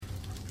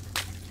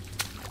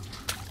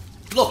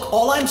Look,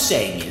 all I'm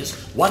saying is,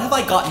 what have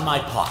I got in my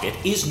pocket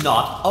is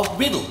not a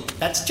riddle.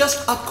 That's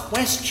just a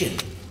question.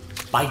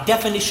 By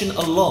definition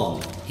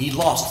alone, he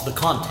lost the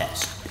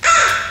contest.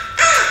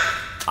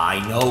 I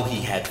know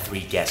he had 3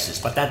 guesses,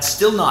 but that's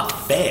still not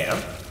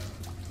fair.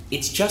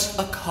 It's just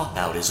a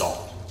cop-out is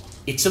all.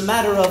 It's a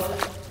matter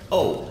of,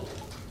 oh,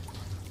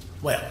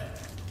 well,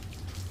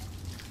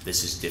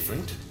 this is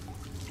different.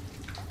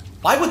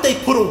 Why would they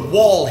put a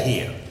wall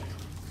here?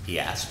 He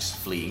asks,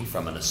 fleeing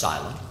from an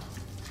asylum.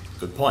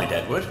 Good point,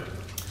 Edward.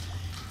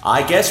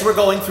 I guess we're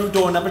going through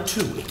door number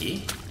 2,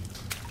 Icky.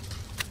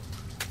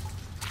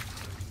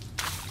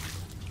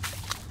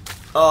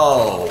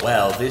 Oh,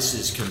 well, this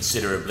is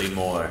considerably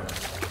more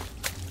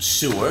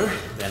sewer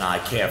than I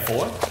care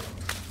for.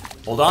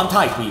 Hold on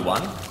tight, wee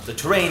one. The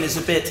terrain is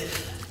a bit...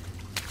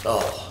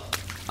 Oh,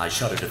 I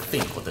shudder to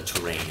think what the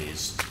terrain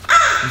is.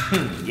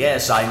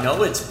 Yes, I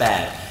know it's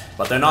bad,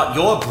 but they're not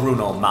your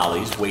Bruno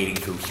Mollies wading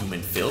through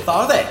human filth,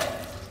 are they?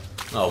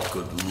 Oh,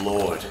 good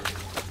Lord.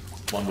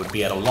 One would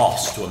be at a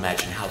loss to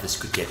imagine how this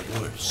could get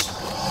worse.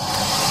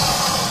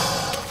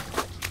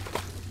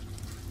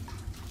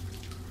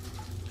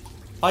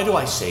 Why do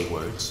I say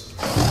words?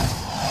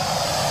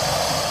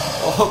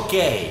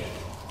 Okay.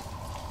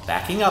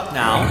 Backing up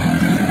now.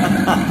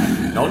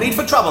 No need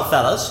for trouble,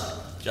 fellas.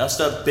 Just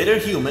a bitter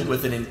human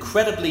with an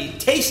incredibly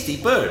tasty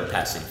bird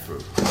passing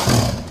through.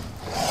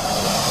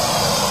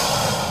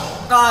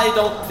 I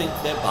don't think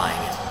they're buying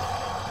it.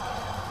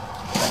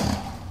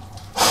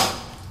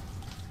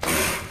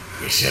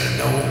 You should have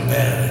known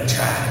better than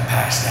trying to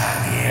pass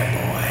down here,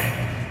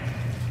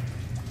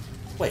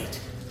 boy. Wait.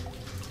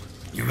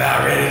 You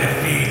about ready to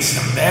feed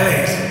some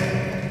bellies?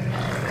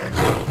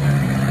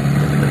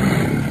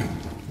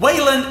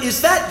 Waylon,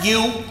 is that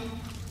you?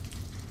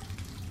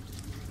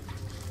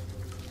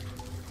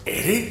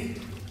 Eddie?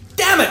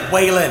 Damn it,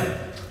 Waylon!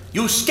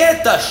 You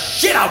scared the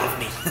shit out of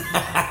me!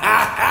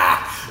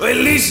 Well, at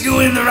least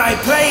you're in the right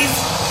place.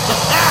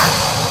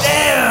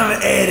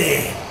 Damn,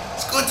 Eddie.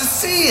 It's good to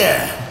see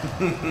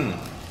you.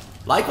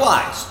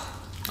 Likewise.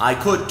 I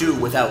could do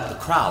without the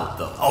crowd,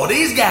 though. Oh,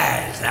 these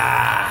guys?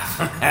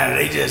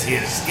 They just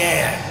here to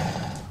scare.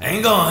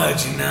 Ain't gonna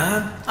hurt you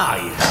none, are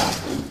you?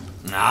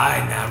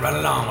 Alright, now run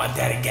along while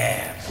Daddy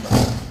gabs.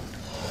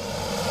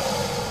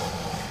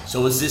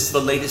 So is this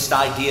the latest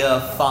idea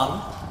of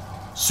fun?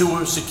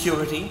 Sewer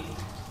security?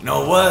 You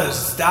know, it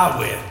was to start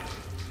with.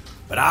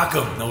 But I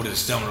come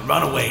noticed some of the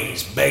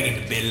runaways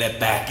begging to be let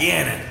back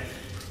in, and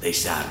they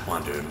started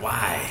wondering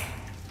why.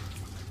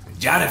 When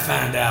Johnny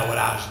found out what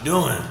I was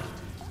doing,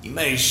 he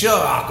made sure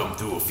Arkham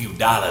threw a few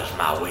dollars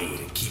my way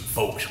to keep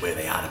folks where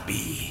they ought to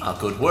be.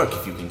 Good work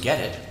if you can get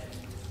it.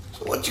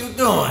 So what you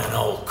doing,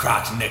 old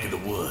crotch neck of the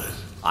woods?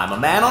 I'm a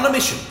man on a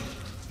mission,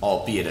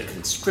 albeit a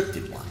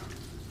conscripted one.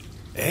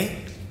 Eh?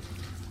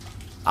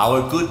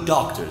 Our good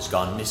doctor's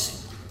gone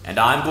missing, and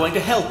I'm going to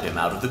help him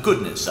out of the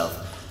goodness of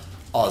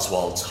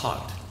Oswald's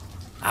heart.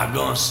 I'm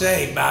gonna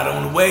say, about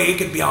on the way, it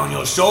could be on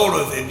your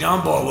shoulders if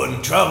John Boy wasn't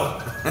in trouble.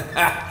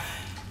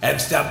 Hadn't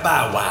stopped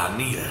by a while,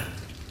 neither.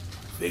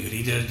 Figured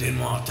he just didn't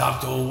want to talk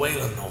to old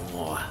Waylon no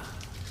more.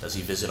 Does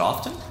he visit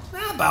often?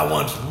 About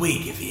once a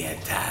week if he had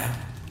time.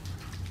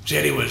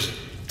 Said he was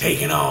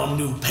taking on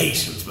new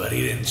patients, but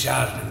he didn't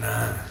charge me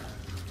none.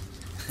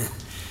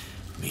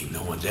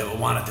 No one's ever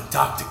wanted to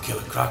talk to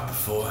Killer Croc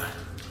before.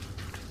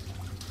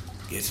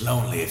 Gets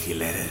lonely if you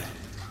let it.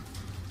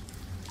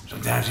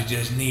 Sometimes you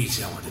just need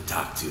someone to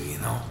talk to, you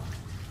know?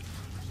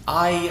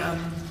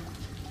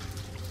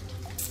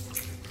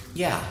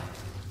 Yeah.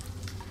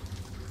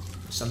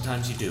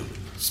 Sometimes you do.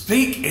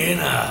 Speaking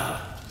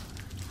of,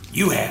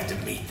 you have to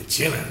meet the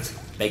Chillins.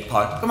 Beg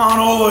pardon? Come on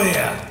over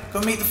here.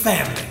 Go meet the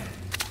family.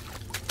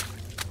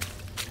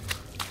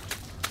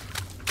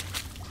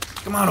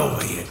 Come on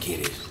over here,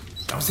 kiddies.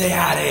 Don't say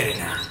hi to Eddie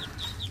now.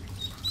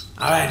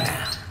 All right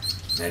now.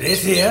 Now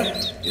this here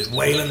is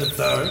Waylon the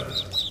Third.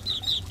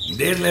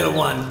 This little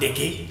one,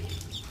 Dickie.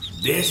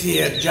 This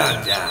here,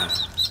 John John.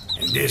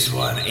 And this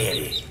one,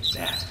 Eddie.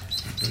 That.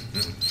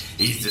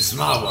 He's the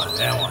smart one,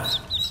 that one.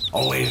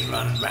 Always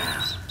running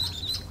around.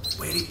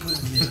 Where'd he put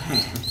his little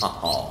hand?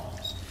 Oh,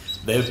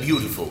 they're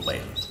beautiful,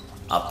 Waylon.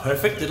 A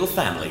perfect little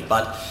family,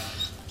 but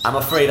I'm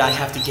afraid I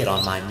have to get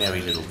on my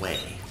merry little way.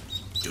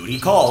 Duty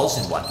calls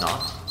and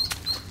whatnot.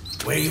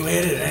 Where you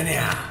headed,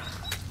 anyhow?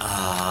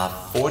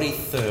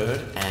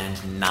 43rd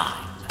and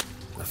 9.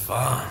 The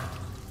farm.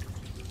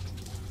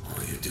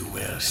 Oh, you do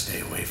well to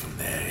stay away from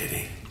there,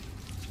 Eddie.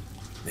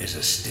 There's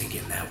a stink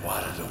in that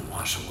water don't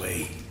wash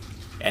away.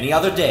 Any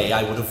other day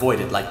I would avoid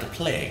it like the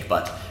plague,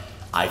 but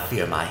I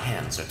fear my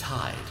hands are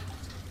tied.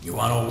 You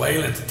want old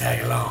Waylon to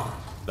tag along?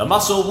 The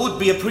muscle would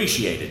be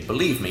appreciated,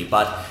 believe me,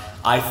 but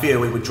I fear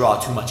we would draw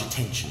too much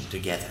attention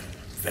together.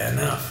 Fair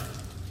enough.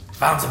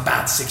 Farm's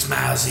about 6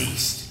 miles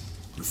east.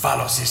 You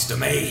follow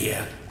System A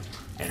here,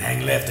 and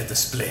hang left at the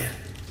split.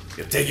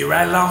 It'll take you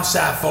right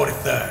alongside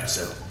 43rd,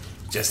 so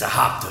just a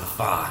hop to the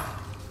farm.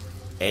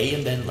 A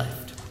and then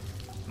left.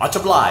 Much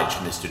obliged,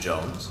 Mr.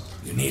 Jones.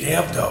 You need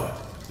help, though.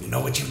 You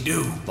know what you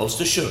do. Most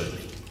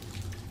assuredly.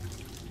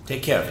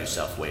 Take care of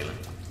yourself, Waylon.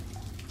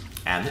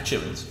 And the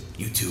children's.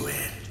 You too,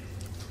 Ed.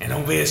 And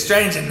don't be a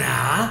stranger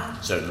now,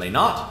 Certainly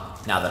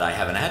not, now that I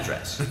have an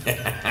address.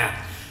 huh?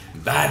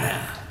 Bye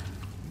now.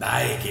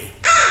 Bye, Icky.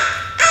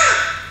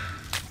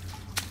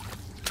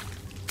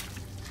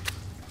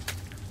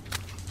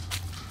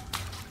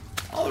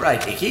 All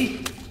right,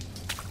 Icky.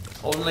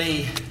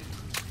 Only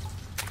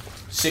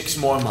 6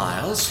 more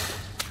miles.